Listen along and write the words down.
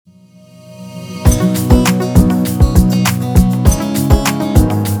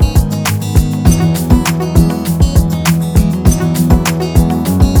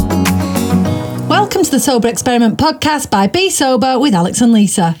Sober Experiment podcast by Be Sober with Alex and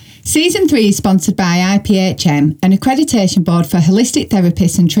Lisa. Season 3 is sponsored by IPHM, an accreditation board for holistic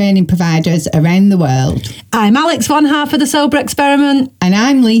therapists and training providers around the world. I'm Alex, one half of the Sober Experiment. And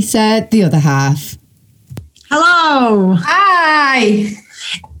I'm Lisa, the other half. Hello. Hi.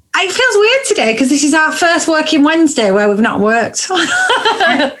 It feels weird today because this is our first working Wednesday where we've not worked.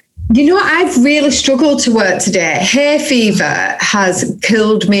 You know, I've really struggled to work today. Hay fever has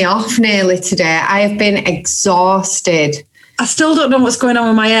killed me off nearly today. I have been exhausted. I still don't know what's going on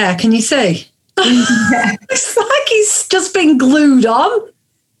with my hair. Can you see? Yeah. It's like it's just been glued on.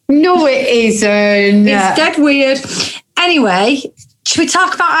 No, it isn't. It's dead weird. Anyway, should we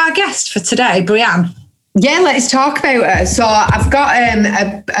talk about our guest for today, Brianne? Yeah, let's talk about her. So I've got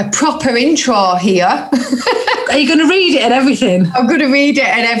a proper intro here. Are you going to read it and everything? I'm going to read it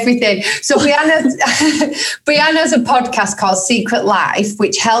and everything. So Brianna's a podcast called Secret Life,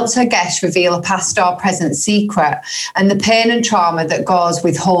 which helps her guests reveal a past or present secret and the pain and trauma that goes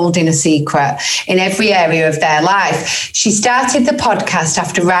with holding a secret in every area of their life. She started the podcast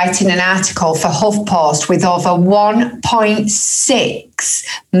after writing an article for HuffPost with over 1.6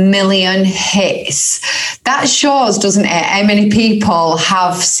 million hits. That shows, doesn't it, how many people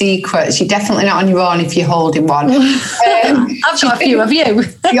have secrets. You're definitely not on your own if you're holding one. I've got a few of you.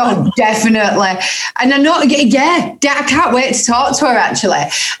 Yeah, definitely. And I know, yeah, I can't wait to talk to her, actually.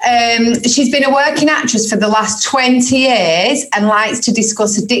 She's been a working actress for the last 20 years and likes to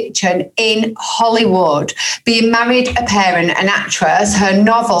discuss addiction in Hollywood. Being married, a parent, an actress, her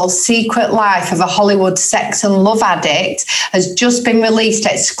novel, Secret Life of a Hollywood Sex and Love Addict, has just been released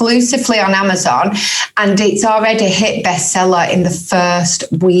exclusively on Amazon, and it's already a hit bestseller in the first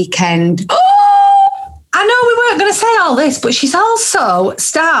weekend. I know we weren't going to say all this, but she's also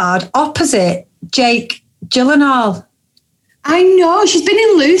starred opposite Jake Gyllenhaal. I know. She's been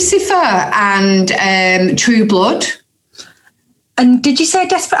in Lucifer and True Blood. And did you say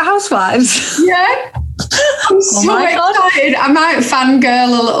Desperate Housewives? Yeah. I'm so excited. I might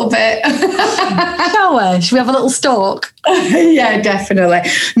fangirl a little bit. Shall we? Should we have a little stalk? Yeah, definitely.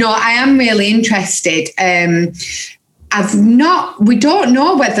 No, I am really interested. We don't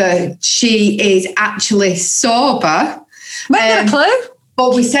know whether she is actually sober. We haven't got a clue.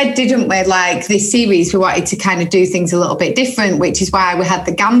 But we said, didn't we, like this series, we wanted to kind of do things a little bit different, which is why we had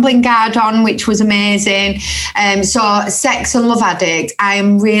the gambling guard on, which was amazing. So Sex and Love Addict, I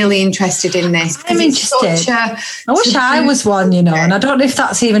am really interested in this. I'm interested. I wish I was one, you know, and I don't know if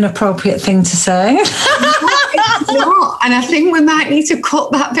that's even an appropriate thing to say. It's not, and I think we might need to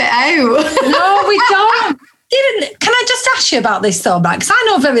cut that bit out. No, we don't. Can I just ask you about this though, Matt? Because I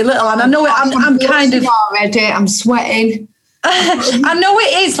know very little, and I know I'm kind of already. I'm sweating. I know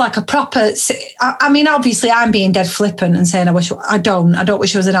it is like a proper. I mean, obviously, I'm being dead flippant and saying I don't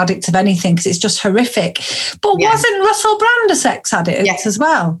wish I was an addict of anything because it's just horrific. But wasn't Russell Brand a sex addict as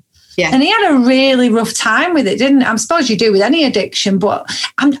well? Yeah, and he had a really rough time with it, didn't he? I suppose you do with any addiction, but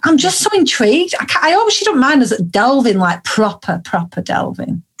I'm just so intrigued. I hope she don't mind us delving, like proper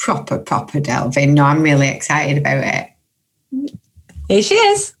delving. Proper delving. No, I'm really excited about it. Here she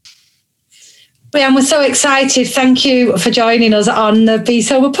is. Brianne, we're so excited. Thank you for joining us on the Be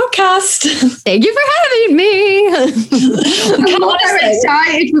Sober podcast. Thank you for having me. I'm so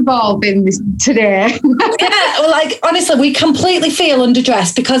excited we've all been today. Honestly, we completely feel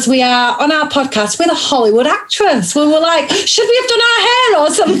underdressed because we are on our podcast with a Hollywood actress. We were like, should we have done our hair or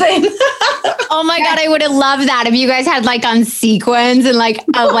something? Oh my God, I would have loved that if you guys had like on sequins and like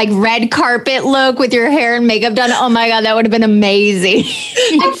a red carpet look with your hair and makeup done. Oh my God, that would have been amazing.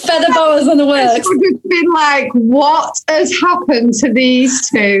 Like feather boas on the works. Would have been like, what has happened to these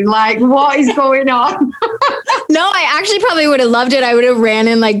two? Like, what is going on? No, I actually probably would have loved it. I would have ran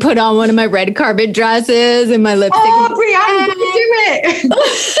and like put on one of my red carpet dresses and my lipstick. Oh, Brianne, do it.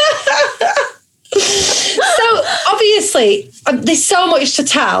 So obviously, there's so much to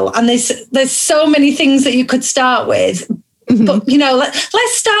tell, and there's so many things that you could start with. Mm-hmm. But, you know,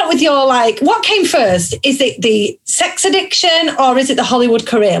 let's start with your, what came first? Is it the sex addiction or is it the Hollywood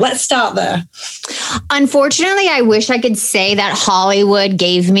career? Let's start there. Unfortunately, I wish I could say that Hollywood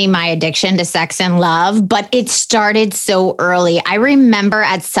gave me my addiction to sex and love, but it started so early. I remember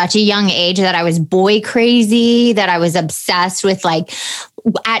at such a young age that I was boy crazy, that I was obsessed with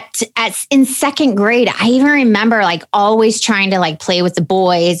in second grade, I even remember like always trying to like play with the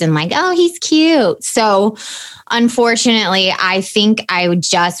boys and like, oh, he's cute. So unfortunately, I think I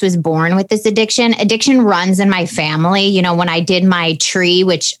just was born with this addiction. Addiction runs in my family. You know, when I did my tree,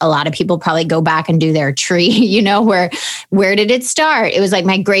 which a lot of people probably go back and do their tree, you know, where did it start? It was like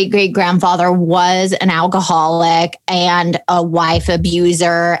my great grandfather was an alcoholic and a wife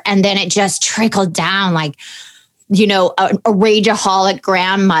abuser. And then it just trickled down like, you know, a rageaholic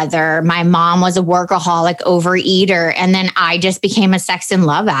grandmother. My mom was a workaholic overeater. And then I just became a sex and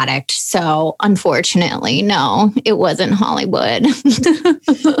love addict. So unfortunately, no, it wasn't Hollywood.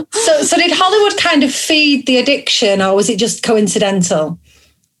 So did Hollywood kind of feed the addiction, or was it just coincidental?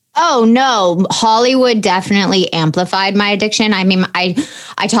 Oh, no. Hollywood definitely amplified my addiction. I mean, I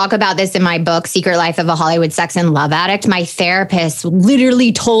talk about this in my book, Secret Life of a Hollywood Sex and Love Addict. My therapist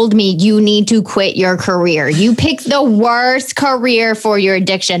literally told me, you need to quit your career. You picked the worst career for your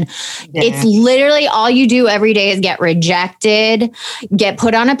addiction. Yeah. It's literally all you do every day is get rejected, get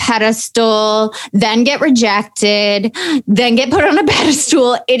put on a pedestal, then get rejected, then get put on a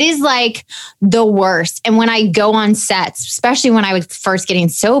pedestal. It is like the worst. And when I go on sets, especially when I was first getting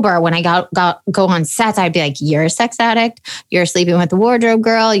sober, when I go on sets, I'd be like, you're a sex addict. You're sleeping with the wardrobe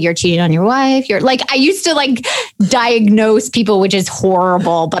girl. You're cheating on your wife. You're like, I used to like diagnose people, which is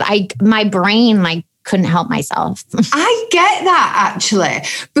horrible, but my brain like couldn't help myself. I get that actually,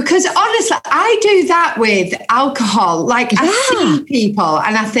 because honestly, I do that with alcohol. Like I see people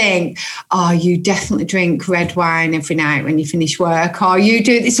and I think, oh, you definitely drink red wine every night when you finish work, or you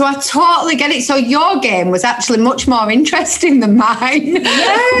do this. So I totally get it. So your game was actually much more interesting than mine.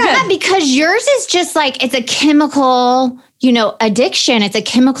 Yeah, because yours is just like, it's a chemical, you know, addiction. It's a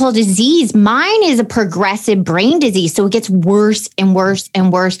chemical disease. Mine is a progressive brain disease. So it gets worse and worse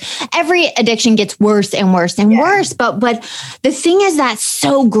and worse. Every addiction gets worse and worse and worse. But the thing is that's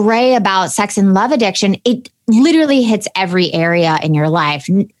so gray about sex and love addiction. It literally hits every area in your life,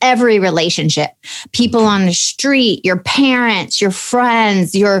 every relationship, people on the street, your parents, your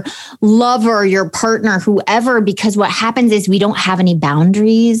friends, your lover, your partner, whoever, because what happens is we don't have any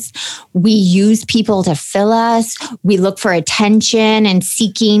boundaries. We use people to fill us. We look for attention and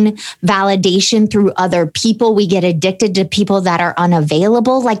seeking validation through other people. We get addicted to people that are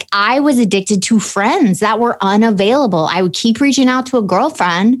unavailable. Like I was addicted to friends that were unavailable. I would keep reaching out to a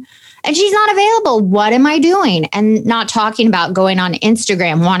girlfriend and she's not available. What am I doing? And not talking about going on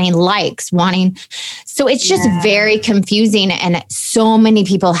Instagram, wanting likes, so it's just very confusing. And so many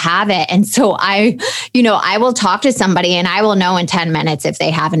people have it. And so I will talk to somebody and I will know in 10 minutes if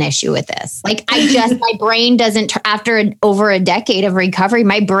they have an issue with this. Like my brain doesn't, after over a decade of recovery,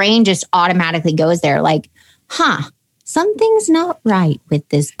 my brain just automatically goes there like, something's not right with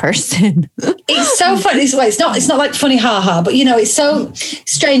this person. It's so funny. It's not like funny, haha, but you know, it's so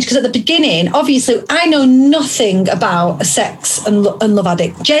strange because at the beginning, obviously, I know nothing about a sex and love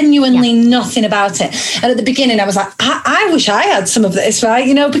addict, genuinely nothing about it. And at the beginning, I was like, I wish I had some of this, right?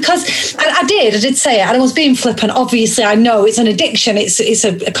 You know, because I did say it, and I was being flippant. Obviously, I know it's an addiction. It's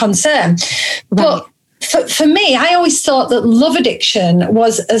a concern, right. But for me, I always thought that love addiction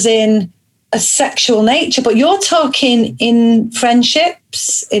was as in a sexual nature, but you're talking in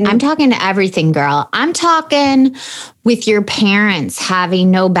friendships. I'm talking to everything, girl. I'm talking with your parents,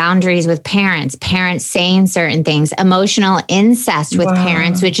 having no boundaries with parents saying certain things, emotional incest with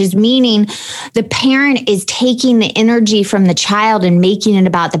parents, which is meaning the parent is taking the energy from the child and making it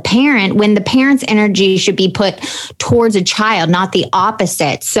about the parent when the parent's energy should be put towards a child, not the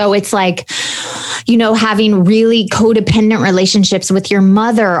opposite. So it's like, you know, having really codependent relationships with your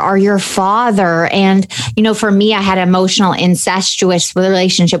mother or your father. And, you know, for me, I had emotional incestuous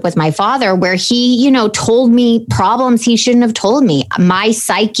relationship with my father where he, you know, told me problems he shouldn't have told me. My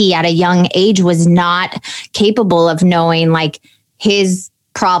psyche at a young age was not capable of knowing like his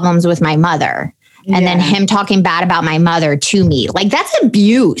problems with my mother. And then him talking bad about my mother to me, like that's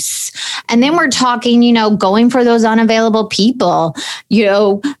abuse. And then we're talking, you know, going for those unavailable people, you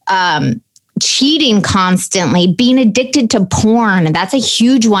know, cheating constantly, being addicted to porn. That's a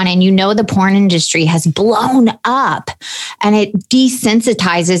huge one. And you know, the porn industry has blown up and it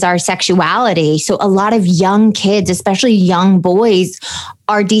desensitizes our sexuality. So a lot of young kids, especially young boys,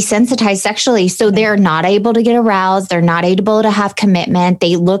 are desensitized sexually. So they're not able to get aroused. They're not able to have commitment.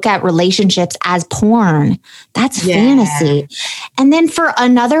 They look at relationships as porn. That's fantasy. And then for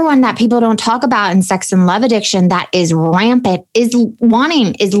another one that people don't talk about in sex and love addiction that is rampant is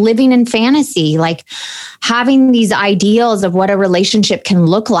living in fantasy, like having these ideals of what a relationship can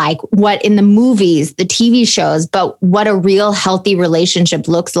look like, what in the movies, the TV shows, but what a real healthy relationship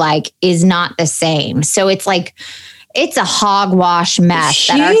looks like is not the same. So it's like, It's a hogwash mess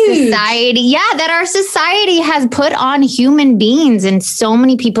that our society has put on human beings, and so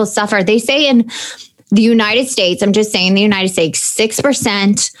many people suffer. They say in the United States, I'm just saying the United States,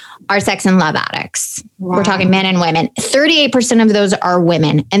 6% are sex and love addicts. Wow. We're talking men and women. 38% of those are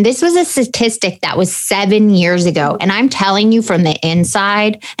women. And this was a statistic that was 7 years ago. And I'm telling you from the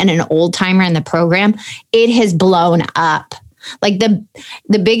inside, and an old timer in the program, it has blown up. Like the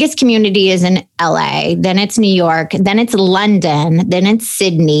biggest community is in LA, then it's New York, then it's London, then it's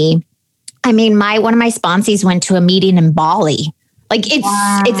Sydney. I mean, one of my sponsees went to a meeting in Bali. Like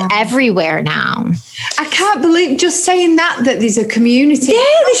it's everywhere now. I can't believe just saying that there's a community. Yeah,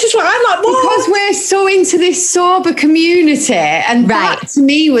 this is what I'm like. What? Because we're so into this sober community. And that to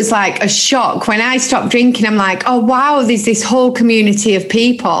me was like a shock. When I stopped drinking, I'm like, oh, wow, there's this whole community of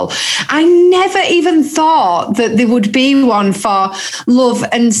people. I never even thought that there would be one for love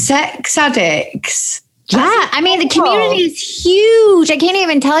and sex addicts. Yeah, I mean, the community is huge. I can't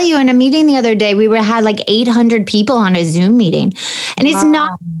even tell you. In a meeting the other day, we had like 800 people on a Zoom meeting. And it's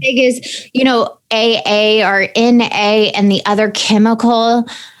not as big as, AA or NA and the other chemical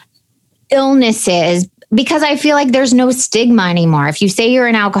illnesses, because I feel like there's no stigma anymore. If you say you're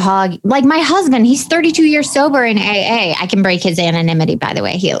an alcoholic, like my husband, he's 32 years sober in AA. I can break his anonymity, by the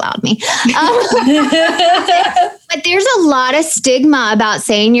way. He allowed me. But there's a lot of stigma about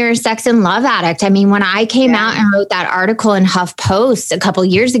saying you're a sex and love addict. I mean, when I came out and wrote that article in HuffPost a couple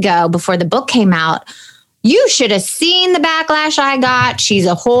years ago before the book came out, you should have seen the backlash I got. She's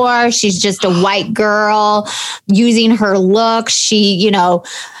a whore. She's just a white girl using her looks. She's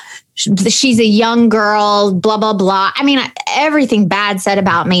a young girl, blah, blah, blah. I mean, everything bad said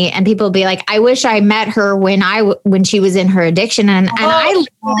about me. And people be like, I wish I met her when she was in her addiction. And I literally,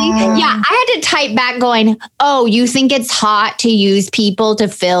 I had to type back going, oh, you think it's hot to use people to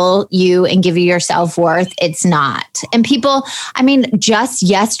fill you and give you your self-worth? It's not. And people, I mean, just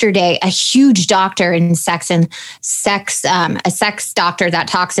yesterday, a huge doctor in sex, a sex doctor that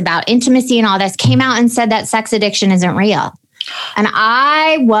talks about intimacy and all this, came out and said that sex addiction isn't real. And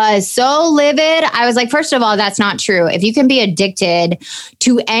I was so livid. I was like, first of all, that's not true. If you can be addicted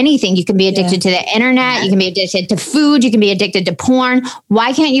to anything, you can be addicted to the internet, you can be addicted to food, you can be addicted to porn.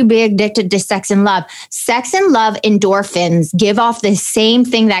 Why can't you be addicted to sex and love? Sex and love endorphins give off the same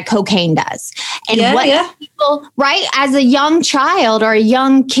thing that cocaine does. And people, right, as a young child or a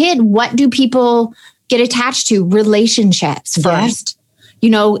young kid, what do people get attached to? Relationships first.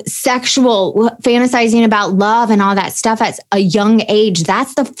 Sexual, fantasizing about love and all that stuff at a young age.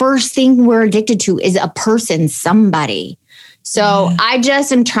 That's the first thing we're addicted to, is a person, somebody. So I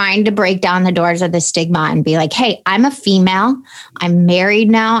just am trying to break down the doors of the stigma and be like, hey, I'm a female. I'm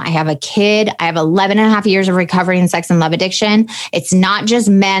married now. I have a kid. I have 11 and a half years of recovery in sex and love addiction. It's not just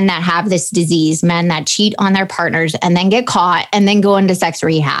men that have this disease, men that cheat on their partners and then get caught and then go into sex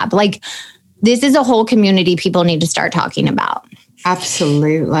rehab. Like, this is a whole community people need to start talking about.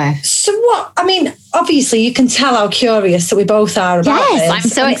 Absolutely. So what, I mean, obviously you can tell how curious that we both are about this. Yes, I'm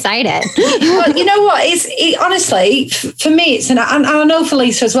so excited. But you know what, honestly, for me, and I know for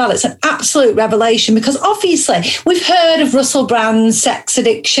Lisa as well, it's an absolute revelation, because obviously we've heard of Russell Brand's sex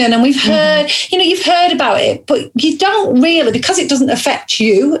addiction and we've heard, you've heard about it, but you don't really, because it doesn't affect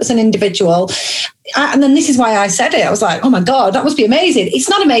you as an individual. And then this is why I said it. I was like, oh my God, that must be amazing. It's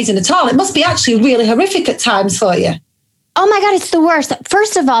not amazing at all. It must be actually really horrific at times for you. Oh my God, it's the worst.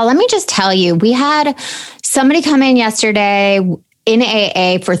 First of all, let me just tell you, we had somebody come in yesterday in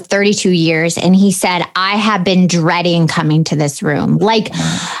AA for 32 years. And he said, I have been dreading coming to this room. Like,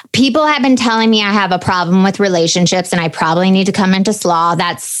 people have been telling me I have a problem with relationships and I probably need to come into SLAW.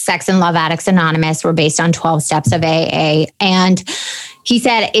 That's Sex and Love Addicts Anonymous. We're based on 12 steps of AA. And he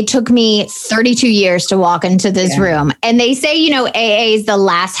said, it took me 32 years to walk into this room. And they say, AA is the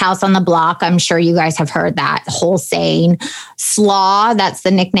last house on the block. I'm sure you guys have heard that whole saying. SLAW, that's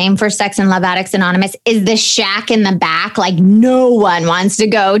the nickname for Sex and Love Addicts Anonymous, is the shack in the back. Like, no one wants to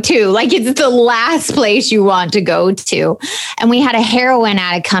go to. Like, it's the last place you want to go to. And we had a heroin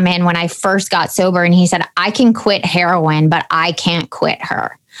addict come in when I first got sober. And he said, I can quit heroin, but I can't quit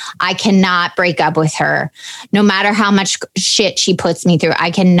her. I cannot break up with her. No matter how much shit she puts me through,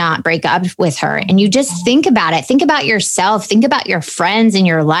 I cannot break up with her. And you just think about it. Think about yourself. Think about your friends in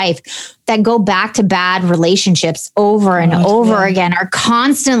your life that go back to bad relationships over and over again, or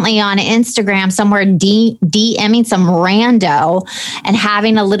constantly on Instagram somewhere DMing some rando and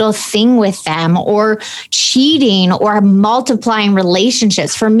having a little thing with them, or cheating, or multiplying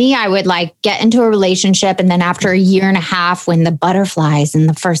relationships. For me, I would get into a relationship, and then after a year and a half, when the butterflies and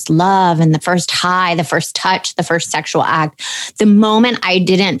the first love and the first high, the first touch, the first sexual act, the moment I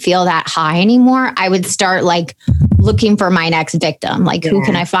didn't feel that high anymore, I would start looking for my next victim. Like, who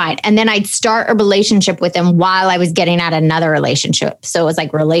can I find? And then I'd start a relationship with them while I was getting at another relationship. So it was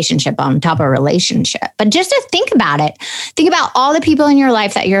like relationship on top of relationship. But just to think about it, think about all the people in your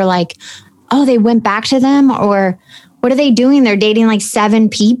life that you're like, oh, they went back to them, or what are they doing? They're dating like 7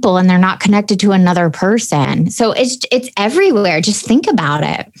 people and they're not connected to another person. So it's everywhere. Just think about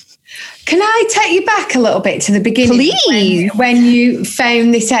it. Can I take you back a little bit to the beginning? Please. When you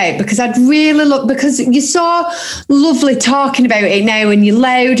found this out, because I'd really look, because you're so lovely talking about it now, and you're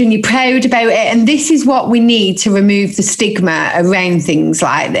loud and you're proud about it. And this is what we need to remove the stigma around things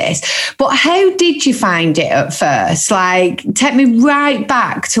like this. But how did you find it at first? Like, take me right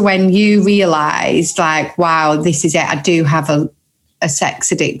back to when you realised, like, wow, this is it. I do have a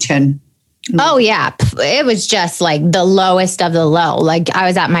sex addiction. Oh, yeah. It was just like the lowest of the low. Like, I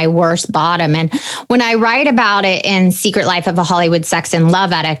was at my worst bottom. And when I write about it in Secret Life of a Hollywood Sex and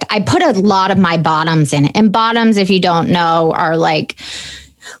Love Addict, I put a lot of my bottoms in it. And bottoms, if you don't know, are like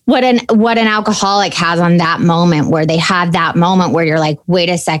what an alcoholic has on that moment, where they have that moment where you're like, wait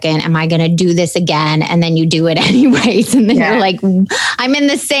a second, am I going to do this again? And then you do it anyways. And then you're like, I'm in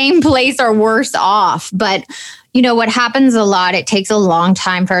the same place or worse off. But you know, what happens a lot, it takes a long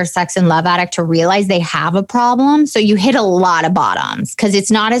time for a sex and love addict to realize they have a problem. So you hit a lot of bottoms because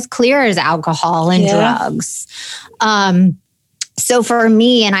it's not as clear as alcohol and drugs. So for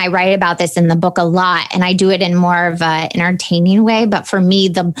me, and I write about this in the book a lot, and I do it in more of an entertaining way. But for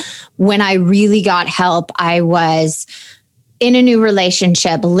me, when I really got help, I was in a new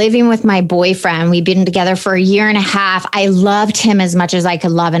relationship, living with my boyfriend. We'd been together for 1.5 years. I loved him as much as I could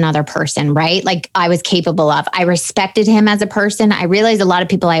love another person, right? Like, I was capable of. I respected him as a person. I realized a lot of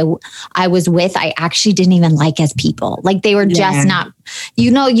people I was with, I actually didn't even like as people. Like, they were just not,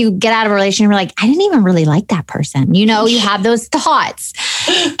 you get out of a relationship, you're like, I didn't even really like that person. You have those thoughts.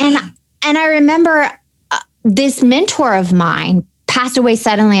 And I remember this mentor of mine passed away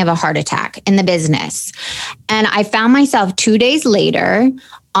suddenly of a heart attack in the business. And I found myself 2 days later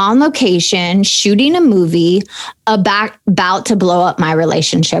on location, shooting a movie about to blow up my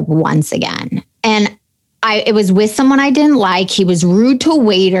relationship once again. And it was with someone I didn't like. He was rude to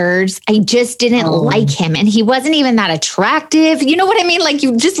waiters. I just didn't like him. And he wasn't even that attractive. You know what I mean? Like,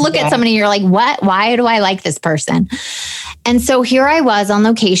 you just look at somebody and you're like, what? Why do I like this person? And so here I was on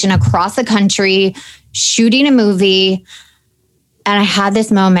location across the country, shooting a movie. And I had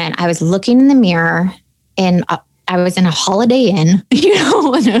this moment. I was looking in the mirror, and I was in a Holiday Inn, in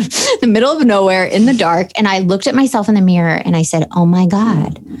the middle of nowhere in the dark. And I looked at myself in the mirror and I said, oh my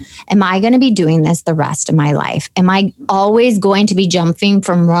God, am I going to be doing this the rest of my life? Am I always going to be jumping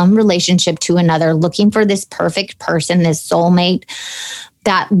from one relationship to another, looking for this perfect person, this soulmate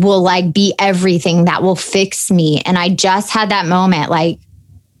that will like be everything, that will fix me? And I just had that moment, like,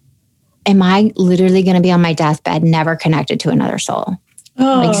 am I literally going to be on my deathbed, never connected to another soul?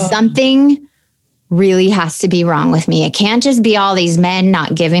 Like, something really has to be wrong with me. It can't just be all these men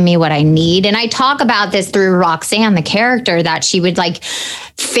not giving me what I need. And I talk about this through Roxanne, the character, that she would like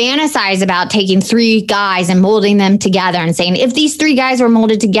fantasize about taking 3 guys and molding them together and saying, if these 3 guys were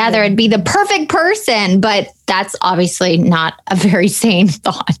molded together, it'd be the perfect person. But that's obviously not a very sane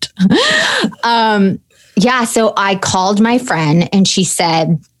thought. So I called my friend and she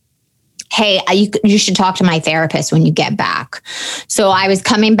said, hey, you should talk to my therapist when you get back. So I was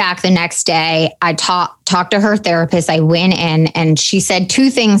coming back the next day. I talked to her therapist. I went in and she said 2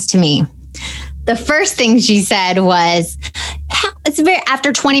 things to me. The first thing she said was,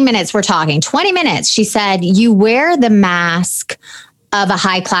 after 20 minutes, we're talking 20 minutes. She said, you wear the mask of a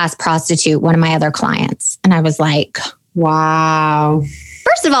high-class prostitute, one of my other clients. And I was like, wow.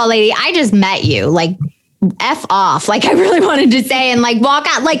 First of all, lady, I just met you. Like, F off. Like, I really wanted to say, and like walk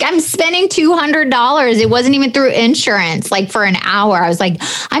out, like, I'm spending $200. It wasn't even through insurance, like for an hour. I was like,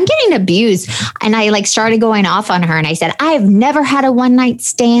 I'm getting abused. And I like started going off on her. And I said, I have never had a one-night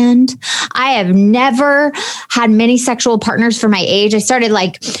stand. I have never had many sexual partners for my age. I started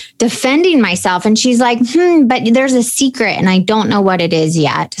like defending myself. And she's like, but there's a secret and I don't know what it is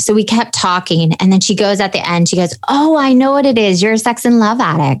yet. So we kept talking. And then she goes at the end, she goes, oh, I know what it is. You're a sex and love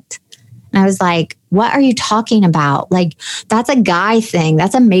addict. And I was like, what are you talking about? Like, that's a guy thing.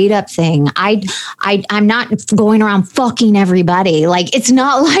 That's a made up thing. I'm not going around fucking everybody. Like, it's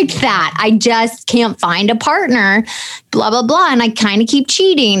not like that. I just can't find a partner blah, blah, blah. And I kind of keep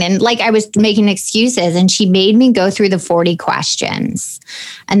cheating. And like I was making excuses, and she made me go through the 40 questions.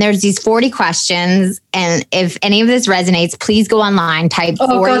 And there's these 40 questions. And if any of this resonates, please go online, type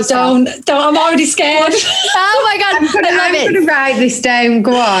 40. Oh God, don't. I'm already scared. Oh my God. I'm going to write this down.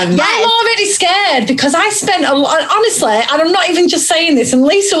 Go on. Yes. I'm already scared because I spent a lot, honestly, and I'm not even just saying this, and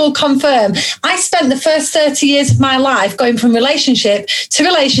Lisa will confirm, I spent the first 30 years of my life going from relationship to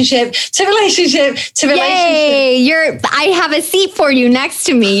relationship to relationship to relationship. Yay, I have a seat for you next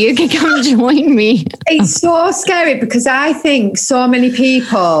to me. You can come join me. It's so scary because I think so many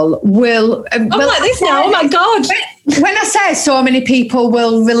people will. I'm like this now. Oh my God. When I say so many people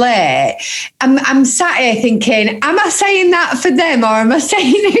will relate, I'm sat here thinking, am I saying that for them or am I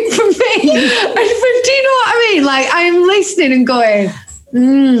saying it for me? Do you know what I mean? Like I'm listening and going,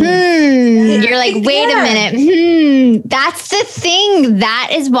 You're like, wait a minute. That's the thing. That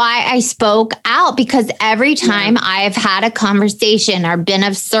is why I spoke out, because every time I've had a conversation or been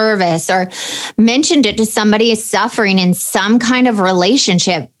of service or mentioned it to somebody is suffering in some kind of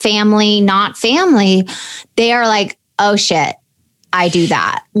relationship, family, not family, they are like, oh shit, I do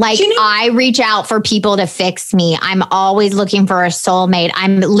that. Like I reach out for people to fix me. I'm always looking for a soulmate.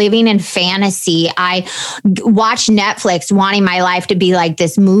 I'm living in fantasy. I watch Netflix wanting my life to be like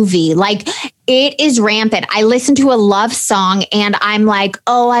this movie. Like it is rampant. I listen to a love song and I'm like,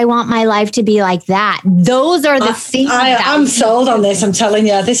 oh, I want my life to be like that. Those are the things. I'm sold on this. I'm telling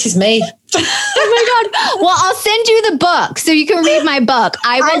you, this is me. Oh my God. Well, I'll send you the book so you can read my book.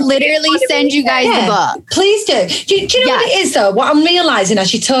 I will literally send you guys the book. Please do. Do you know what it is though? What I'm realizing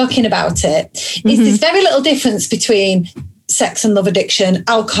as you're talking about it is there's very little difference between sex and love addiction,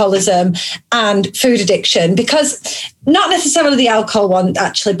 alcoholism and food addiction, because not necessarily the alcohol one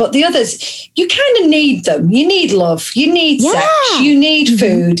actually, but the others, you kind of need them. You need love, you need sex, you need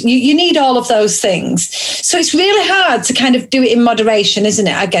food, you need all of those things. So it's really hard to kind of do it in moderation, isn't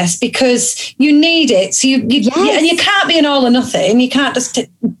it, I guess, because you need it. So and you can't be an all or nothing. You can't just,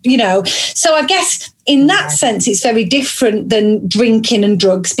 so I guess in that sense, it's very different than drinking and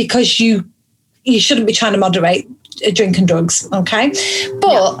drugs, because you shouldn't be trying to moderate drink and drugs, okay?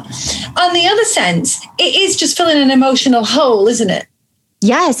 But on the other sense, it is just filling an emotional hole, isn't it?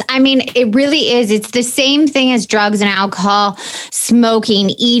 Yes. I mean, it really is. It's the same thing as drugs and alcohol,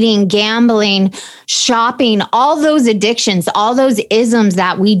 smoking, eating, gambling, shopping, all those addictions, all those isms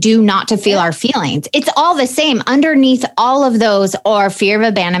that we do not to feel our feelings. It's all the same. Underneath all of those are fear of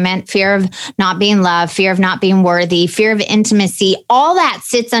abandonment, fear of not being loved, fear of not being worthy, fear of intimacy. All that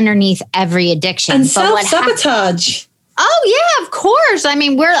sits underneath every addiction. And self-sabotage. Oh, yeah, of course. I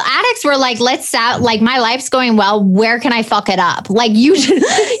mean, we're addicts. We're like, my life's going well. Where can I fuck it up? Like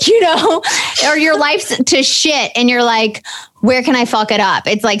or your life's to shit. And you're like, where can I fuck it up?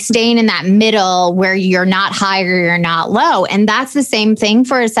 It's like staying in that middle where you're not high or you're not low. And that's the same thing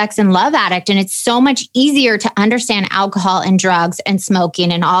for a sex and love addict. And it's so much easier to understand alcohol and drugs and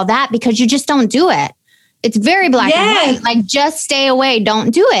smoking and all that because you just don't do it. It's very black and white. Like, just stay away.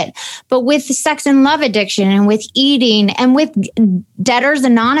 Don't do it. But with sex and love addiction and with eating and with Debtors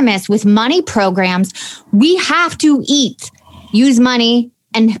Anonymous, with money programs, we have to eat, use money,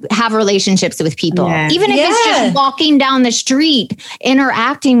 and have relationships with people. Even if it's just walking down the street,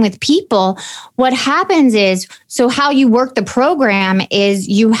 interacting with people, what happens is, so how you work the program is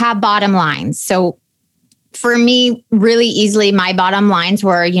you have bottom lines. So for me, really easily, my bottom lines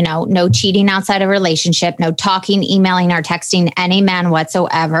were, no cheating outside of relationship, no talking, emailing, or texting any man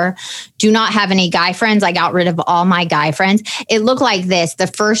whatsoever. Do not have any guy friends. I got rid of all my guy friends. It looked like this. The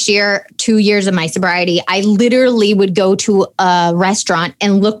first 2 years of my sobriety, I literally would go to a restaurant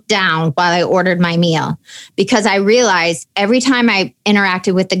and look down while I ordered my meal, because I realized every time I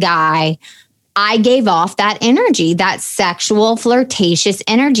interacted with the guy, I gave off that energy, that sexual, flirtatious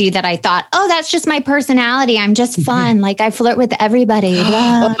energy that I thought, oh, that's just my personality. I'm just fun. Like, I flirt with everybody.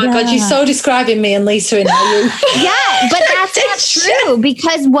 Oh my God, you're so describing me and Lisa in you. Yeah, but that's not true,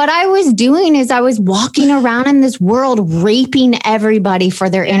 because what I was doing is I was walking around in this world raping everybody for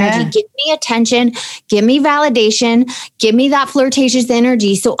their energy. Give me attention, give me validation, give me that flirtatious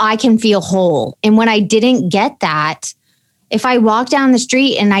energy so I can feel whole. And when I didn't get that, if I walked down the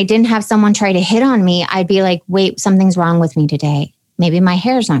street and I didn't have someone try to hit on me, I'd be like, wait, something's wrong with me today. Maybe my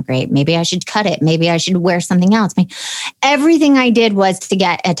hair's not great. Maybe I should cut it. Maybe I should wear something else. Everything I did was to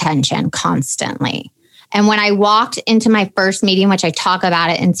get attention constantly. And when I walked into my first meeting, which I talk about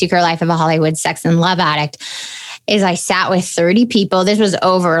it in Secret Life of a Hollywood Sex and Love Addict, is I sat with 30 people. This was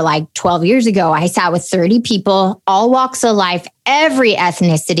over like 12 years ago. I sat with 30 people, all walks of life, every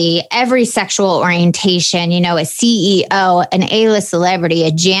ethnicity, every sexual orientation, a CEO, an A-list celebrity,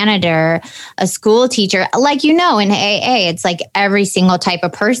 a janitor, a school teacher. Like, in AA, it's like every single type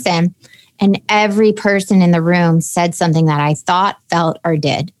of person. And every person in the room said something that I thought, felt, or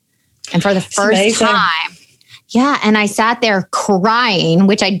did. And for the first time, and I sat there crying,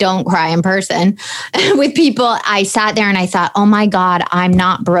 which I don't cry in person with people. I sat there and I thought, oh my God, I'm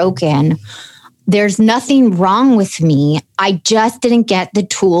not broken. There's nothing wrong with me. I just didn't get the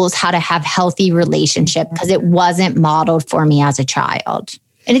tools how to have healthy relationship because it wasn't modeled for me as a child.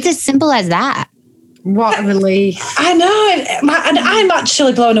 And it's as simple as that. What a relief. I know. And I'm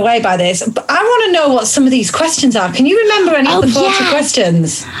actually blown away by this. But I want to know what some of these questions are. Can you remember any of the 40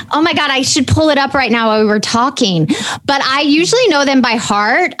 questions? Oh my God, I should pull it up right now while we were talking. But I usually know them by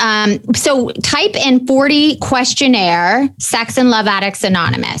heart. So type in 40 questionnaire, Sex and Love Addicts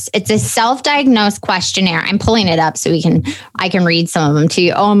Anonymous. It's a self-diagnosed questionnaire. I'm pulling it up so I can read some of them to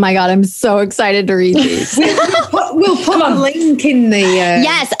you. Oh my God, I'm so excited to read these. We'll put a link in the...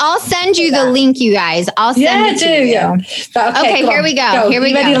 Yes, I'll send you the link, you guys. I'll send it to you. Yeah. Okay, here we go. Here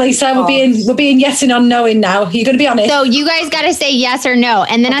we ready, go. Lisa? We're being yes and unknowing now. You're going to be honest. So you guys got to say yes or no.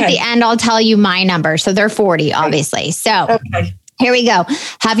 And then at the end, I'll tell you my number. So they're 40, obviously. So here we go.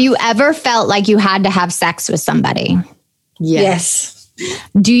 Have you ever felt like you had to have sex with somebody? Yes.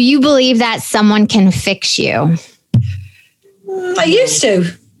 Do you believe that someone can fix you? I used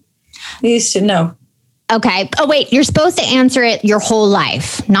to, no. Okay. Oh, wait, you're supposed to answer it your whole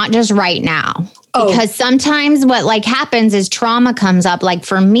life, not just right now. Because sometimes what happens is trauma comes up, like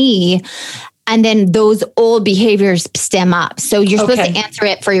for me, and then those old behaviors stem up. So you're supposed to answer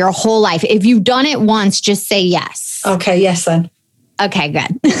it for your whole life. If you've done it once, just say yes. Okay. Yes, then. Okay,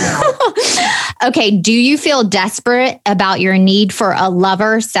 good. Okay. Do you feel desperate about your need for a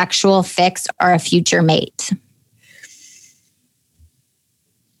lover, sexual fix, or a future mate?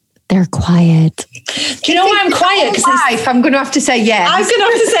 They're quiet. Do you know why I'm quiet? Because I'm going to have to say yes. I'm going to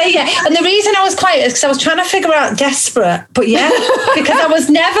have to say yeah. And the reason I was quiet is because I was trying to figure out desperate. But because I was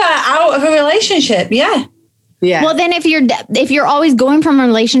never out of a relationship. Yeah. Well, then if you're always going from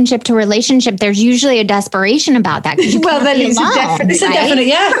relationship to relationship, there's usually a desperation about that. Well, then it's a definite,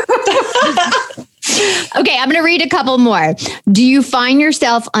 yeah. Okay, I'm going to read a couple more. Do you find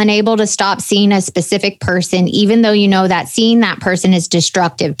yourself unable to stop seeing a specific person, even though you know that seeing that person is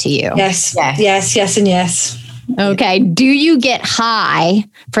destructive to you? Yes, and yes. Okay. Do you get high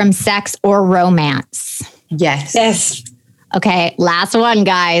from sex or romance? Yes. Okay, last one,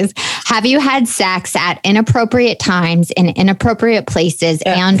 guys. Have you had sex at inappropriate times in inappropriate places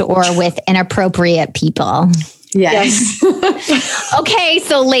and or with inappropriate people? Yes. Okay,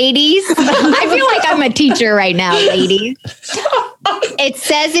 so ladies, I feel like I'm a teacher right now, ladies. It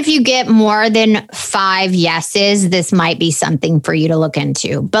says if you get more than 5 yeses, this might be something for you to look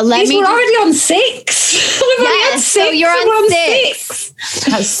into. But we're already on 6. Yes, so you're on 6.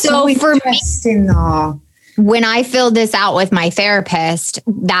 That's so interesting, though. When I filled this out with my therapist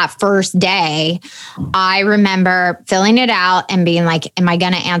that first day, I remember filling it out and being like, am I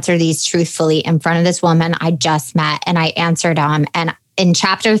going to answer these truthfully in front of this woman I just met? And I answered them. And in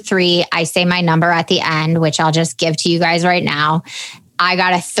chapter 3, I say my number at the end, which I'll just give to you guys right now. I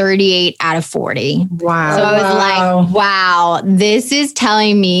got a 38 out of 40. Wow. So I was like, wow, this is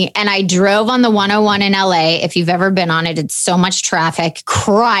telling me. And I drove on the 101 in LA. If you've ever been on it, it's so much traffic,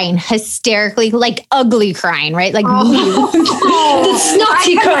 crying hysterically, like ugly crying, right? Like the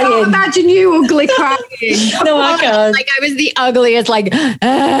snotty crying. I can't imagine you ugly crying. No, I can't. Like I was the ugliest, like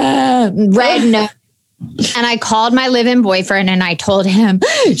red nose. And I called my live-in boyfriend and I told him,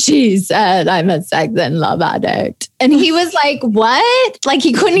 she said I'm a sex and love addict. And he was like, what? Like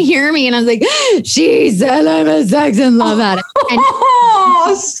he couldn't hear me. And I was like, she said I'm a sex and love addict. And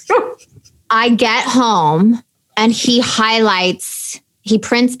I get home and he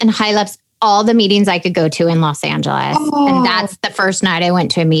prints and highlights all the meetings I could go to in Los Angeles. And that's the first night I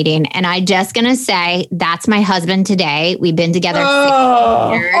went to a meeting. And I just going to say, that's my husband today. We've been together 6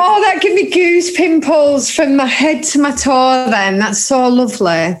 years. Oh, that gives me goose pimples from my head to my toe then. That's so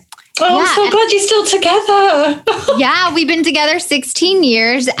lovely. Oh, I'm so glad you're still together. Yeah, we've been together 16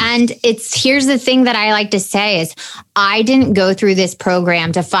 years. And here's the thing that I like to say is I didn't go through this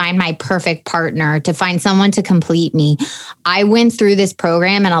program to find my perfect partner, to find someone to complete me. I went through this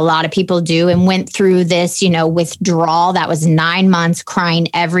program, and a lot of people do, and went through this, withdrawal that was 9 months, crying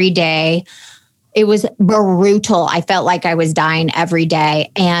every day. It was brutal. I felt like I was dying every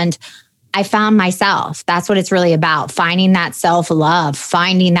day. And I found myself. That's what it's really about. Finding that self-love,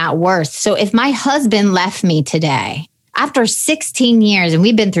 finding that worth. So if my husband left me today, after 16 years, and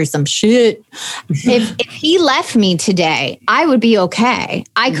we've been through some shit, if he left me today, I would be okay.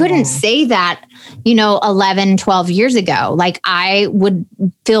 I couldn't say that, 11, 12 years ago. Like I would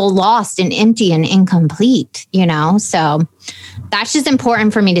feel lost and empty and incomplete, So that's just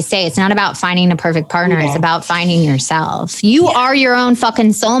important for me to say. It's not about finding a perfect partner. Yeah. It's about finding yourself. You are your own fucking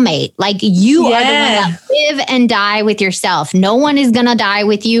soulmate. Like you are the one that live and die with yourself. No one is going to die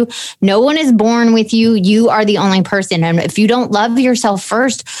with you. No one is born with you. You are the only person. And if you don't love yourself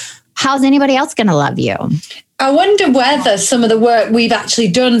first, how's anybody else going to love you? I wonder whether some of the work we've actually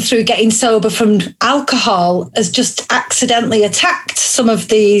done through getting sober from alcohol has just accidentally attacked some of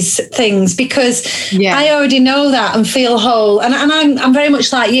these things, because I already know that and feel whole. And I'm very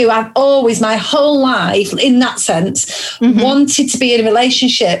much like you. I've always, my whole life, in that sense, wanted to be in a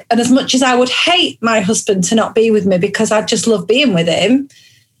relationship. And as much as I would hate my husband to not be with me because I just love being with him,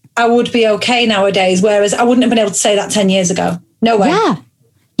 I would be okay nowadays. Whereas I wouldn't have been able to say that 10 years ago. No way.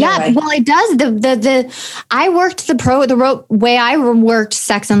 Yeah, well, it does. I worked the way I worked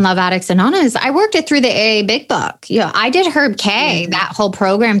Sex and Love Addicts Anonymous. I worked it through the AA Big Book. I did Herb K, that whole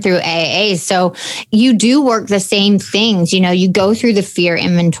program through AA. So you do work the same things. You go through the fear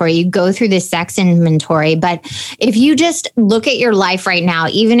inventory, you go through the sex inventory. But if you just look at your life right now,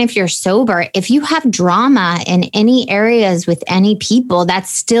 even if you're sober, if you have drama in any areas with any people,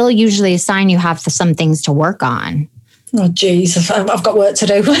 that's still usually a sign you have some things to work on. Oh, Jesus, I've got work to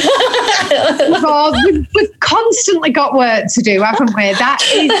do. We've constantly got work to do, haven't we? That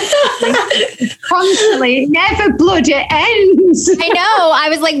is constantly, never bloody ends. I know. I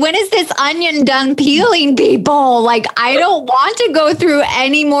was like, when is this onion done peeling, people? Like, I don't want to go through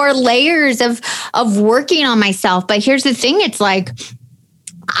any more layers of working on myself. But here's the thing. It's like,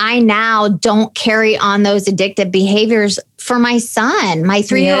 I now don't carry on those addictive behaviors for my son, my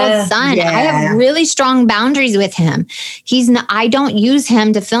 3-year-old son. I have really strong boundaries with him. I don't use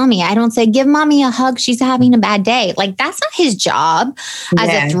him to fill me. I don't say, give mommy a hug, she's having a bad day. Like, that's not his job as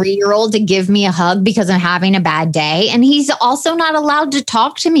a 3-year-old to give me a hug because I'm having a bad day. And he's also not allowed to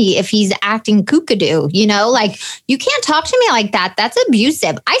talk to me if he's acting kookadoo, like, you can't talk to me like that. That's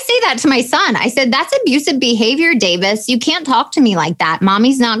abusive. I say that to my son. I said, that's abusive behavior, Davis. You can't talk to me like that.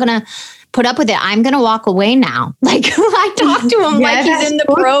 Mommy's not going to put up with it. I'm going to walk away now. Like, I talk to him like he's in the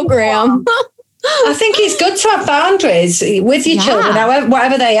program. I think it's good to have boundaries with your children, however,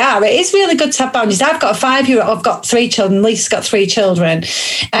 whatever they are. It is really good to have boundaries. I've got a 5-year-old. I've got 3 children. Lisa's got 3 children.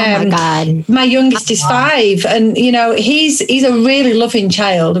 Oh my God. My youngest is 5. And, he's a really loving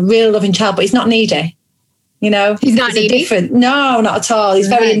child, but he's not needy. He's not needy? Different. No, not at all. He's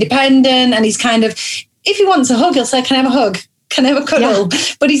very independent, and he's kind of, if he wants a hug, he'll say, can I have a hug? Can I have a cuddle?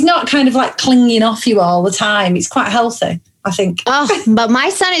 But he's not kind of like clinging off you all the time. He's quite healthy, I think. Oh, but my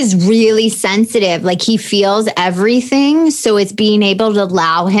son is really sensitive. Like, he feels everything. So it's being able to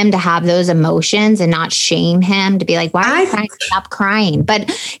allow him to have those emotions and not shame him, to be like, why are you crying? Stop crying.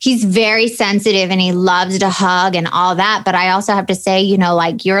 But he's very sensitive and he loves to hug and all that. But I also have to say,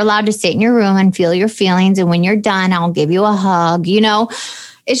 like, you're allowed to sit in your room and feel your feelings. And when you're done, I'll give you a hug,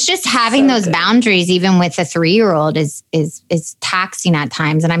 It's just having those boundaries, even with a 3-year-old, is taxing at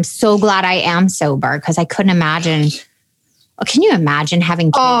times. And I'm so glad I am sober, because I couldn't imagine. Oh, can you imagine having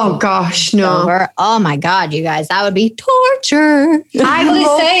kids? Oh gosh, no. Sober? Oh my God, you guys, that would be torture. I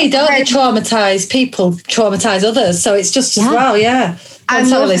would say, don't they traumatize people, traumatize others. So it's just as well, I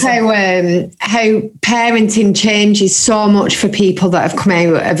love how parenting changes so much for people that have come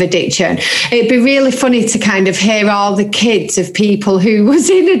out of addiction. It'd be really funny to kind of hear all the kids of people who was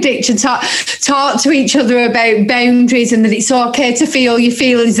in addiction talk to each other about boundaries, and that it's okay to feel your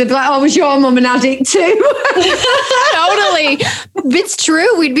feelings. They'd be like, oh, was your mum an addict too? Totally. It's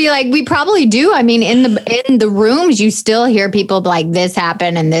true. We'd be like, we probably do. I mean, in the rooms, you still hear people like, this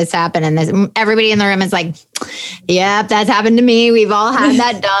happened and this happened and this. Everybody in the room is like, yep, that's happened to me. We've all had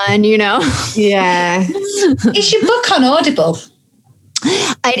that done, Yeah. Is your book on Audible?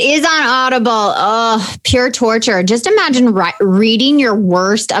 It is on Audible. Oh, pure torture. Just imagine reading your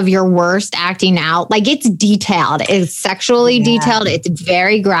worst of your worst acting out. Like, it's detailed. It's sexually detailed. It's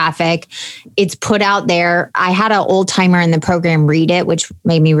very graphic. It's put out there. I had an old timer in the program read it, which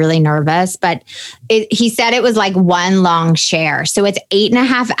made me really nervous. But he said it was like one long share. So it's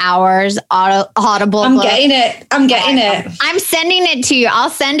 8.5 hours Audible. I'm getting it. I'm sending it to you. I'll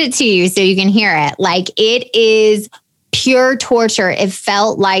send it to you so you can hear it. Like, it is pure torture. It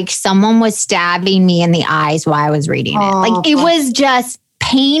felt like someone was stabbing me in the eyes while I was reading it. Like, it was just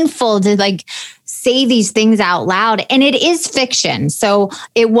painful to like say these things out loud. And it is fiction. So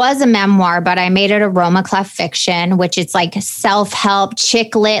it was a memoir, but I made it a Roma Clef fiction, which it's like self-help,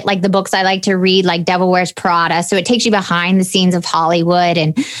 chick lit, like the books I like to read, like Devil Wears Prada. So it takes you behind the scenes of Hollywood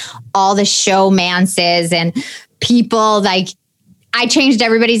and all the showmances and people. Like, I changed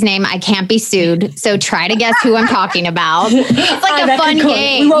everybody's name. I can't be sued. So try to guess who I'm talking about. It's like a fun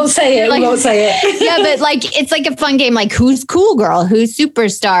game. We won't say it. Like, we won't say it. Yeah, but like, it's like a fun game. Like, who's cool girl? Who's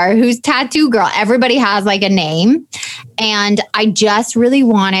superstar? Who's tattoo girl? Everybody has like a name. And I just really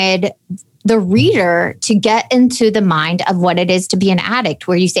wanted the reader to get into the mind of what it is to be an addict,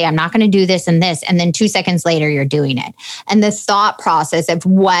 where you say, I'm not going to do this and this. And then 2 seconds later, you're doing it. And the thought process of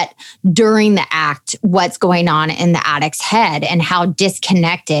what during the act, what's going on in the addict's head and how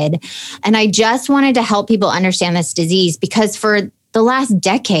disconnected. And I just wanted to help people understand this disease, because for the last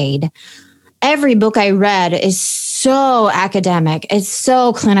decade, every book I read is so academic. It's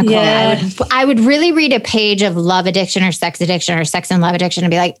so clinical. Yeah. I would really read a page of love addiction or sex and love addiction and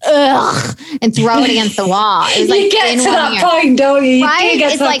be like, ugh, and throw it against the wall. It's like, you get to that point, don't you? Right? You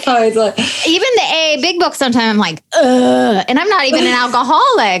get to that point. Like, even the AA big book, sometimes I'm like, ugh, and I'm not even an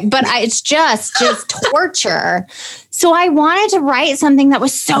alcoholic, but it's just torture. So I wanted to write something that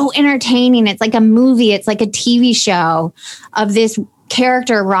was so entertaining. It's like a movie. It's like a TV show of this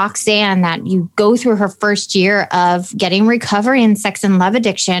character, Roxanne, that you go through her first year of getting recovery in sex and love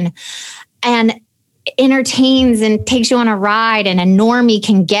addiction, and entertains and takes you on a ride, and a normie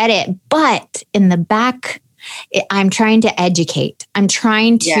can get it. But in the back, I'm trying to educate. I'm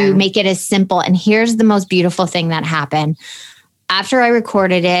trying to make it as simple. And here's the most beautiful thing that happened. After I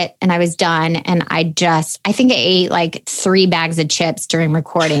recorded it and I was done, and I think I ate like 3 bags of chips during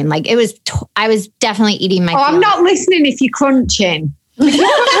recording. Like I was definitely eating my. Oh, I'm not listening if you're crunching. It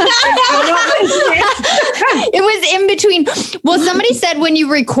was in between. Well, somebody said when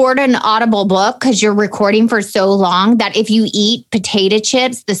you record an audible book, because you're recording for so long, that if you eat potato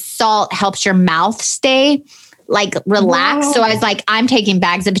chips, the salt helps your mouth stay like relaxed. Wow. So I was like, I'm taking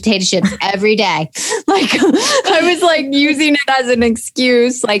bags of potato chips every day. Like I was like using it as an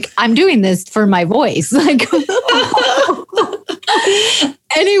excuse. Like, I'm doing this for my voice. Like,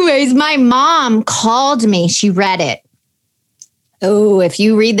 anyways, my mom called me. She read it. Oh, if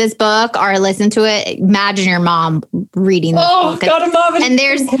you read this book or listen to it, imagine your mom reading this book. Oh, God, I'm and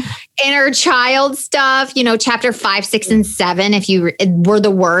there's inner child stuff, chapter 5, 6, and 7. If you were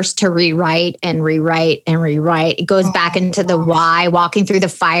the worst to rewrite. It goes back into the why, walking through the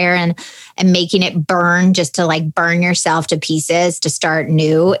fire and making it burn, just to like burn yourself to pieces to start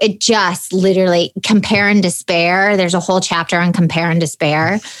new. It just literally compare and despair. There's a whole chapter on compare and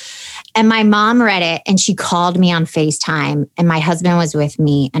despair. And my mom read it and she called me on FaceTime, and my husband was with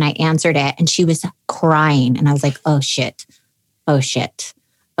me, and I answered it and she was crying. And I was like, oh shit.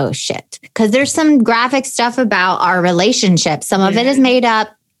 Because there's some graphic stuff about our relationship. Some of it is made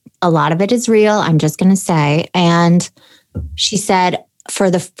up. A lot of it is real, I'm just going to say. And she said,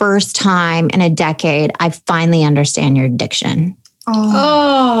 for the first time in a decade, I finally understand your addiction.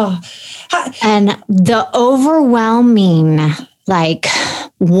 Oh. And the overwhelming like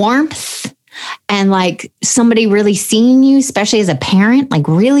warmth and like somebody really seeing you, especially as a parent, like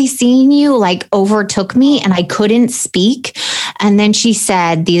really seeing you, like overtook me, and I couldn't speak. And then she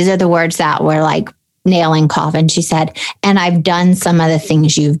said, these are the words that were like nail in coffin. She said, and I've done some of the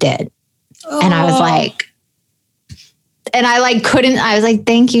things you did. Oh. And I was like, and I like couldn't, I was like,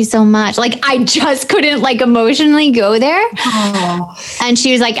 thank you so much. Like, I just couldn't like emotionally go there. Oh. And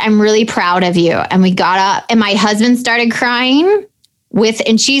she was like, I'm really proud of you. And we got up, and my husband started crying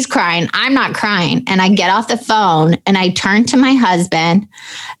and she's crying. I'm not crying. And I get off the phone and I turn to my husband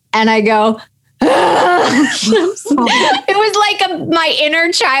and I go, it was like my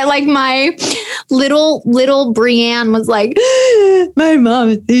inner child, like my little Brianne was like, my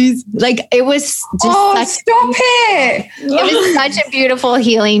mom is like, it was just stop it. It was such a beautiful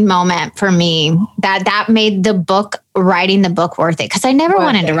healing moment for me that made writing the book worth it. Cause I never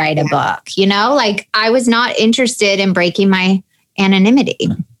wanted to write a book, like I was not interested in breaking my anonymity.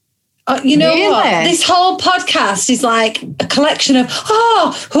 You know really? What? This whole podcast is like a collection of that's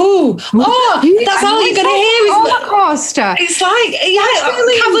all you're going to hear. Roller coaster. It's like, I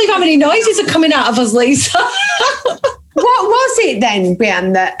can't believe how many noises are coming out of us, Lisa. What was it then,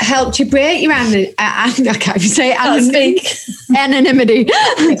 Brianne, that helped you break your I can't even say anonymity?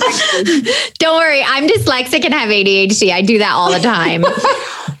 Don't worry, I'm dyslexic and have ADHD. I do that all the time.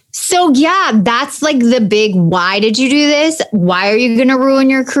 So yeah, that's like the big, why did you do this? Why are you going to ruin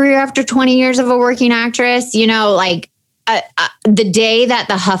your career after 20 years of a working actress? The day that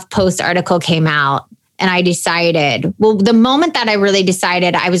the HuffPost article came out and I decided, well, the moment that I really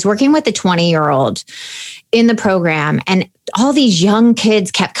decided, I was working with a 20-year-old in the program, and all these young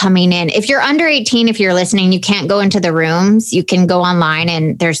kids kept coming in. If you're under 18, if you're listening, you can't go into the rooms. You can go online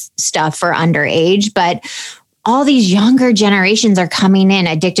and there's stuff for underage, but all these younger generations are coming in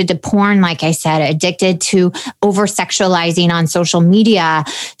addicted to porn, like I said, addicted to over-sexualizing on social media.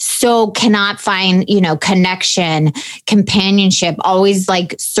 So cannot find, connection, companionship, always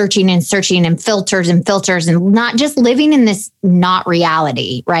like searching and filters and not just living in this not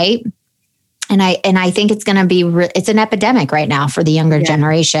reality, right? And I think it's going to be, it's an epidemic right now for the younger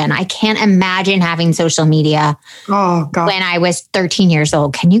generation. I can't imagine having social media when I was 13 years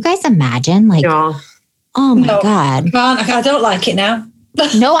old. Can you guys imagine? Oh my God. I don't like it now.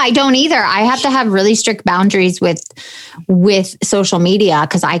 No, I don't either. I have to have really strict boundaries with social media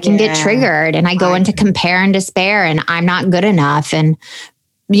because I can get triggered and I go into compare and despair and I'm not good enough. And,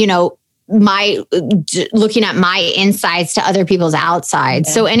 looking at my insides to other people's outsides.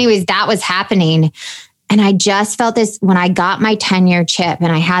 Yeah. So anyways, that was happening. And I just felt this when I got my 10-year chip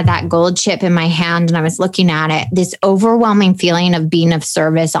and I had that gold chip in my hand and I was looking at it, this overwhelming feeling of being of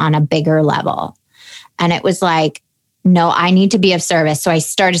service on a bigger level. And it was like, no, I need to be of service. So I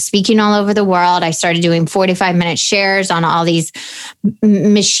started speaking all over the world. I started doing 45-minute shares on all these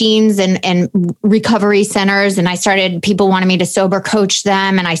machines and recovery centers. And people wanted me to sober coach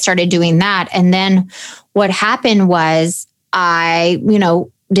them. And I started doing that. And then what happened was I,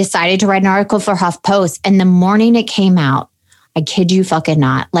 decided to write an article for HuffPost. And the morning it came out, I kid you fucking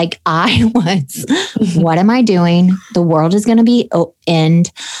not. Like I was, what am I doing? The world is going to be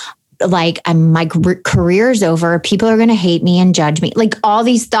end. Like my career's over. People are going to hate me and judge me. Like all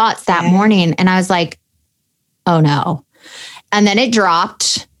these thoughts that morning. And I was like, oh no. And then it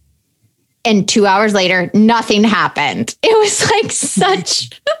dropped. And 2 hours later, nothing happened. It was like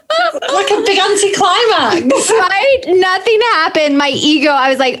such like a big anticlimax. Right? Nothing happened. My ego, I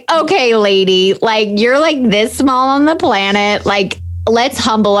was like, okay, lady, like you're like this small on the planet. Like, let's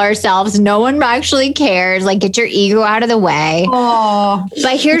humble ourselves. No one actually cares. Like, get your ego out of the way. Oh.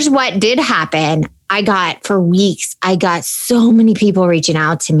 But here's what did happen. For weeks, I got so many people reaching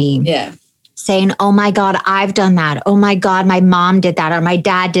out to me. Yeah. Saying, oh my God, I've done that. Oh my God, my mom did that, or my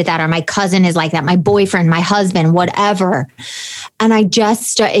dad did that, or my cousin is like that, my boyfriend, my husband, whatever. And it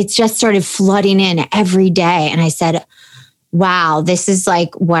just started flooding in every day. And I said, wow, this is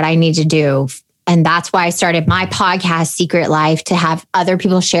like what I need to do. And that's why I started my podcast, Secret Life, to have other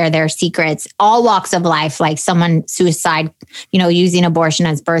people share their secrets, all walks of life, like someone suicide, using abortion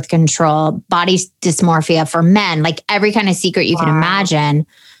as birth control, body dysmorphia for men, like every kind of secret you can imagine.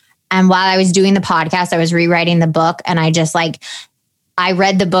 And while I was doing the podcast, I was rewriting the book. And I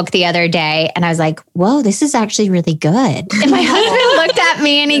read the book the other day and I was like, whoa, this is actually really good. And my husband looked at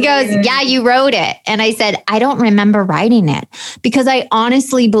me and he goes, yeah, you wrote it. And I said, I don't remember writing it because I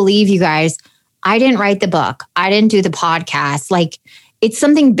honestly believe, you guys, I didn't write the book. I didn't do the podcast. Like, it's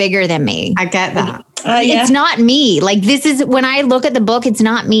something bigger than me. I get that. It's not me. Like, this is, when I look at the book, it's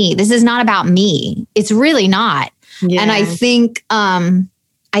not me. This is not about me. It's really not. Yeah. And I think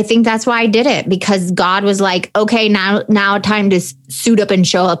that's why I did it, because God was like, okay, now time to suit up and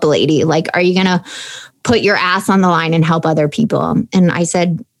show up, lady. Like, are you going to put your ass on the line and help other people? And I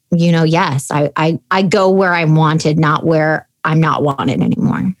said, yes, I go where I'm wanted, not where I'm not wanted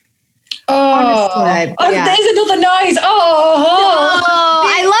anymore. Honestly, there's another noise.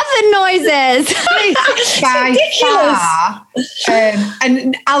 I love the noises. It's ridiculous.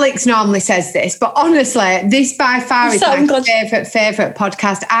 And Alex normally says this, but honestly, this by far is my favorite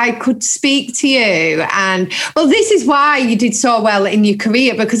podcast. I could speak to you, and well, this is why you did so well in your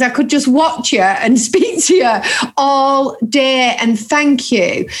career, because I could just watch you and speak to you all day. And thank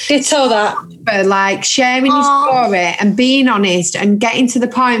you. Ditto that. For like sharing your story and being honest and getting to the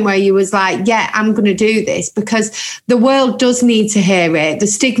point where you was like, yeah, I'm going to do this, because the world does need to hear it. The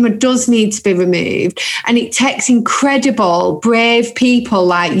stigma does need to be removed. And it takes incredible, brave people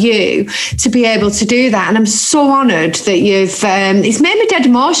like you to be able to do that. And I'm so honoured that you've, it's made me dead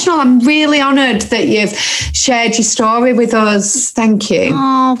emotional. I'm really honoured that you've shared your story with us. Thank you.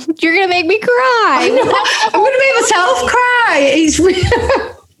 Oh, you're going to make me cry. I'm going to make myself cry. It's really...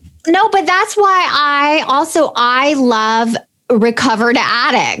 No, but that's why I love recovered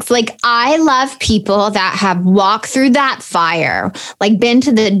addicts. Like, I love people that have walked through that fire, like been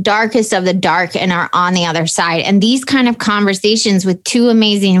to the darkest of the dark and are on the other side. And these kind of conversations with two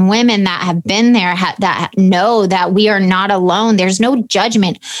amazing women that have been there, that know that we are not alone. There's no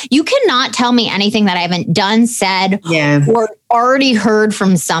judgment. You cannot tell me anything that I haven't done, said, or already heard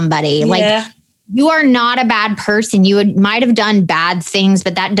from somebody. Like, You are not a bad person. You might have done bad things,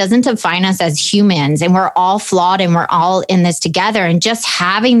 but that doesn't define us as humans. And we're all flawed and we're all in this together. And just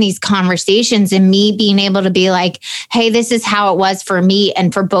having these conversations and me being able to be like, hey, this is how it was for me.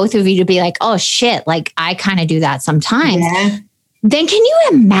 And for both of you to be like, oh shit, like I kind of do that sometimes. Yeah. Then can you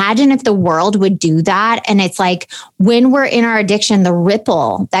imagine if the world would do that? And it's like when we're in our addiction, the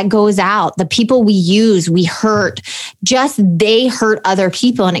ripple that goes out, the people we use, we hurt, just they hurt other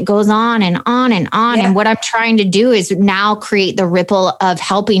people. And it goes on and on and on. Yeah. And what I'm trying to do is now create the ripple of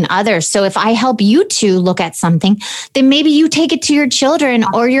helping others. So if I help you two look at something, then maybe you take it to your children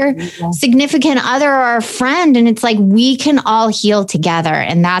or your significant other or a friend. And it's like we can all heal together.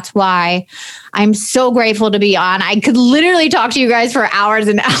 And that's why I'm so grateful to be on. I could literally talk to you guys for hours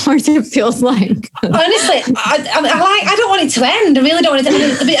and hours, it feels like. Honestly, I don't want it to end. I really don't want it to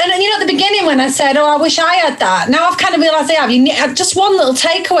end. And at the beginning when I said, oh, I wish I had that. Now I've kind of realised I have. You need just one little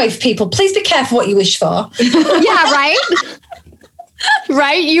takeaway for people. Please be careful what you wish for. Yeah, right?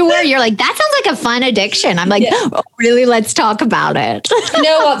 Right? You're like, that sounds like a fun addiction. I'm like, oh, really? Let's talk about it. You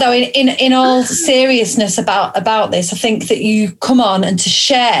know what though, in all seriousness about this, I think that you come on and to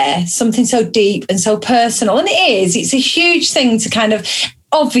share something so deep and so personal, and it's a huge thing to kind of,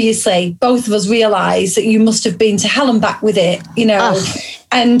 obviously both of us realise that you must have been to hell and back with it,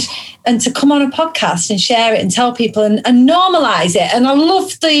 and to come on a podcast and share it and tell people and normalise it. And I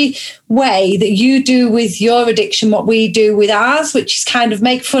love the way that you do with your addiction what we do with ours, which is kind of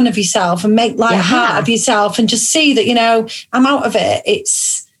make fun of yourself and make light heart of yourself and just see that, I'm out of it.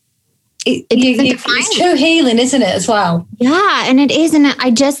 It's true healing, isn't it, as well? Yeah, and it is. And I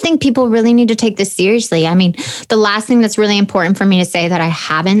just think people really need to take this seriously. I mean, the last thing that's really important for me to say that I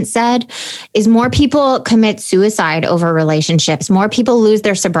haven't said is more people commit suicide over relationships. More people lose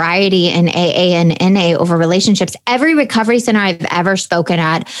their sobriety in AA and NA over relationships. Every recovery center I've ever spoken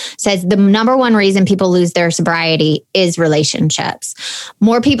at says the number one reason people lose their sobriety is relationships.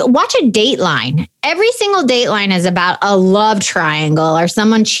 More people, watch a Dateline. Every single Dateline is about a love triangle or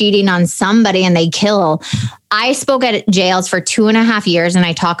someone cheating on somebody and they kill. I spoke at jails for 2.5 years, and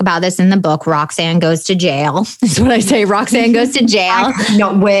I talk about this in the book, Roxanne Goes to Jail. That's what I say, Roxanne Goes to Jail. I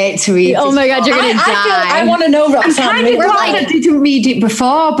cannot wait to read Oh my God, you're going to die. I want to know, Roxanne. I'm kind of glad I didn't read it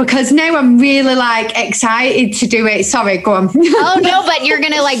before, because now I'm really excited to do it. Sorry, go on. Oh no, but you're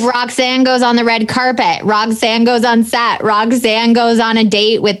going to Roxanne goes on the red carpet. Roxanne goes on set. Roxanne goes on a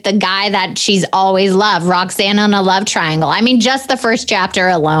date with the guy that she's always loved. Roxanne on a love triangle. I mean, just the first chapter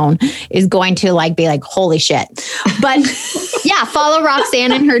alone is going to be like, holy shit. But yeah, follow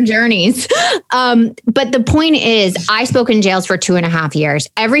Roxanne and her journeys. But the point is, I spoke in jails for 2.5 years.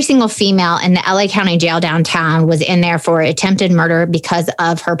 Every single female in the LA County jail downtown was in there for attempted murder because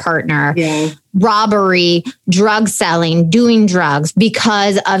of her partner. Yeah. Robbery, drug selling, doing drugs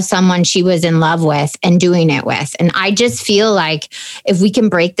because of someone she was in love with and doing it with. And I just feel like if we can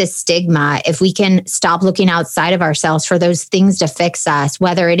break this stigma, if we can stop looking outside of ourselves for those things to fix us,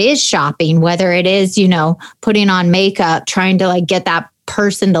 whether it is shopping, whether it is, putting on makeup, trying to get that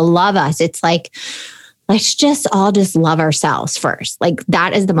person to love us. It's let's just all just love ourselves first.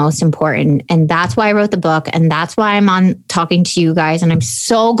 That is the most important. And that's why I wrote the book. And that's why I'm on talking to you guys. And I'm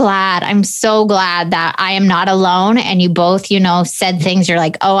so glad that I am not alone. And you both, said things. You're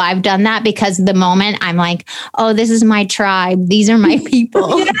like, oh, I've done that, because the moment I'm like, oh, this is my tribe. These are my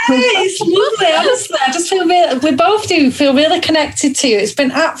people. Yeah, it's lovely. Honestly, I just feel we both do feel really connected to you. It's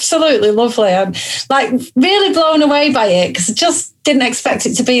been absolutely lovely. I'm really blown away by it, because I just didn't expect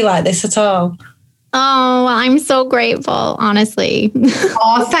it to be like this at all. Oh, I'm so grateful, honestly.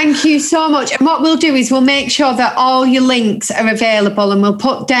 Oh, thank you so much. And what we'll do is we'll make sure that all your links are available, and we'll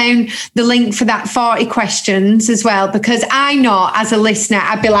put down the link for that 40 questions as well, because I know as a listener,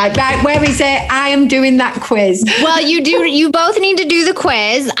 I'd be like, right, where is it? I am doing that quiz. Well, you both need to do the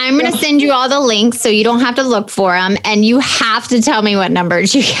quiz. I'm going to send you all the links so you don't have to look for them, and you have to tell me what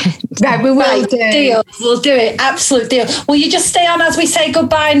numbers you get. Right, we will do. Deal. We'll do it. Absolute deal. Will you just stay on as we say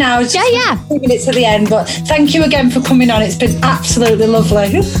goodbye now? Yeah. 2 minutes at the end, but thank you again for coming on. It's been absolutely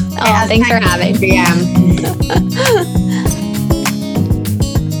lovely. Oh, thanks for having me. Brianne.